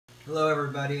Hello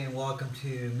everybody and welcome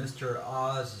to Mr.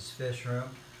 Oz's Fish Room.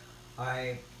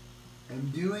 I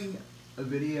am doing a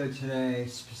video today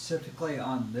specifically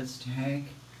on this tank.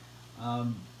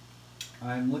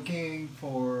 I'm looking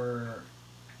for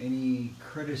any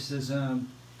criticism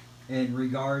in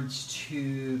regards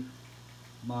to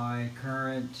my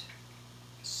current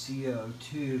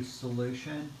CO2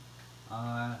 solution.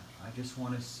 I just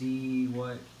want to see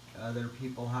what other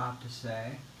people have to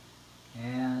say.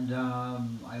 And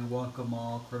I welcome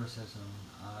all criticism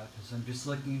because I'm just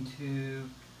looking to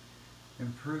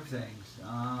improve things.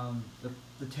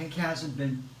 The tank hasn't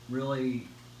been really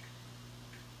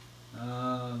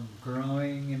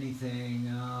growing anything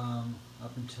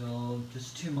up until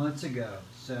just 2 months ago.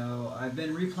 So I've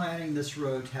been replanting this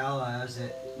rotella as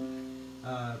it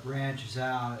branches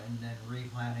out and then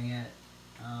replanting it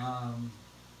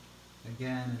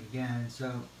again and again.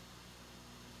 So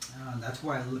that's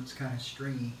why it looks kind of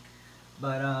stringy.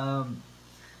 But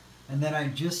and then I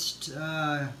just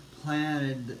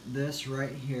planted this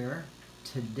right here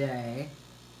today.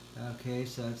 Okay,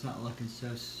 so it's not looking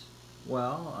so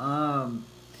well.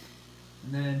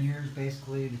 And then here's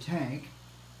basically the tank.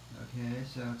 Okay,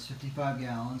 so it's 55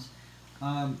 gallons.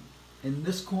 In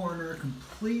this corner,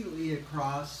 completely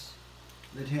across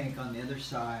the tank on the other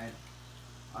side,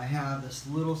 I have this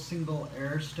little single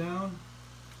air stone.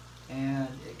 And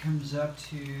it comes up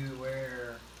to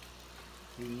where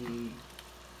the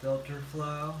filter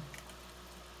flow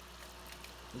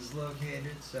is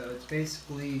located. So it's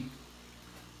basically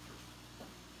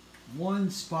one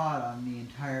spot on the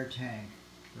entire tank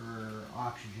for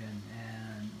oxygen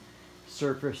and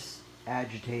surface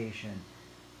agitation.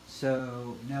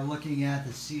 So now looking at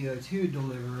the CO2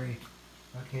 delivery,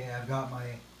 okay, I've got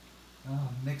my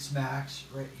Mix Max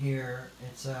right here.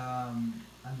 It's a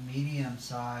medium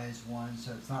sized one,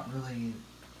 so it's not really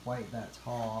quite that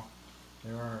tall.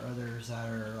 There are others that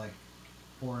are like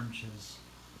 4 inches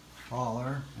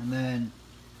taller. And then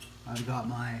I've got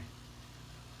my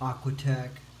Aquatech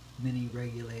mini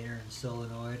regulator and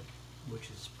solenoid, which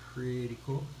is pretty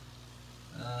cool.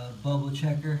 Bubble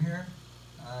checker here.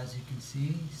 As you can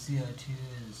see, CO2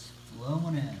 is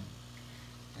flowing in.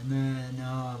 And then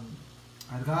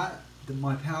I've got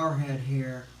my power head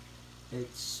here.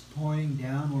 It's pointing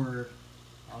downward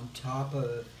on top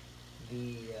of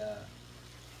the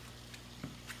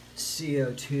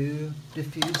CO2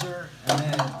 diffuser, and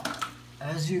then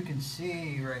as you can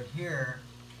see right here,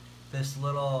 this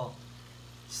little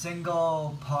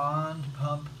single pond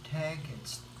pump tank,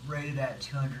 it's rated at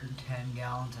 210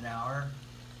 gallons an hour,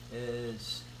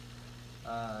 is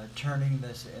turning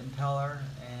this impeller,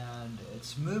 and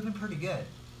it's moving pretty good.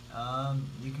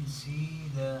 You can see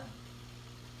the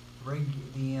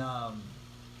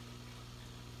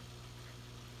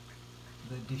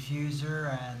diffuser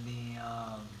and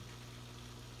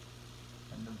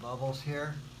the bubbles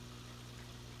here.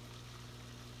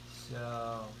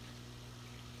 So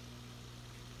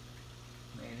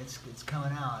I mean, it's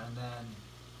coming out, and then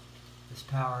this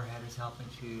power head is helping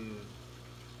to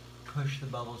push the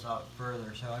bubbles out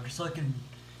further. So I'm just looking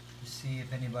to see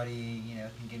if anybody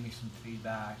can give me some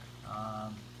feedback.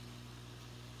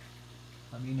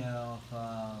 Let me know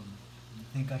if you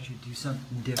think I should do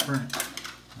something different.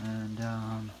 And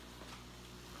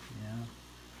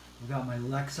we've got my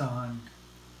Lexon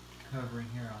covering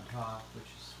here on top, which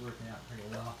is working out pretty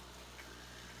well.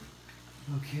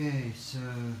 Okay, so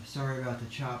sorry about the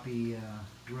choppy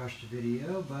rushed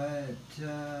video, but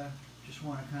just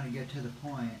want to kind of get to the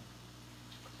point.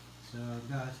 So I've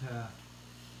got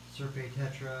Serpe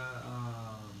Tetra,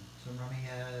 some rummy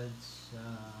heads,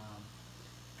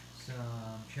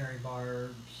 some cherry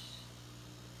barbs,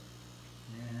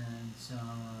 and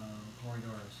some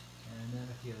corridors, and then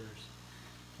a few others.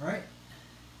 Alright,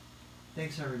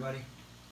 thanks everybody.